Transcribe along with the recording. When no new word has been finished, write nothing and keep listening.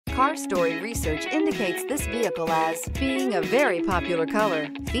Car Story research indicates this vehicle as being a very popular color.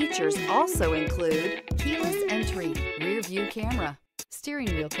 Features also include keyless entry, rear view camera,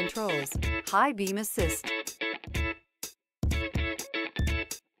 steering wheel controls, high beam assist.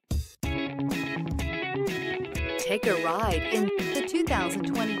 Take a ride in the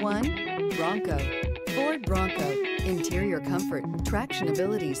 2021 Bronco. Ford Bronco. Interior comfort, traction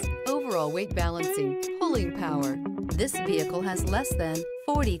abilities, overall weight balancing, pulling power. This vehicle has less than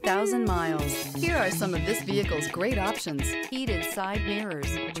 40,000 miles. Here are some of this vehicle's great options: heated side mirrors,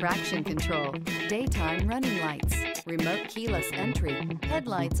 traction control, daytime running lights, remote keyless entry,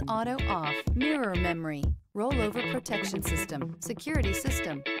 headlights auto off, mirror memory, rollover protection system, security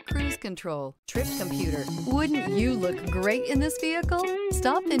system, cruise control, trip computer. Wouldn't you look great in this vehicle?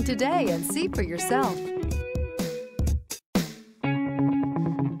 Stop in today and see for yourself.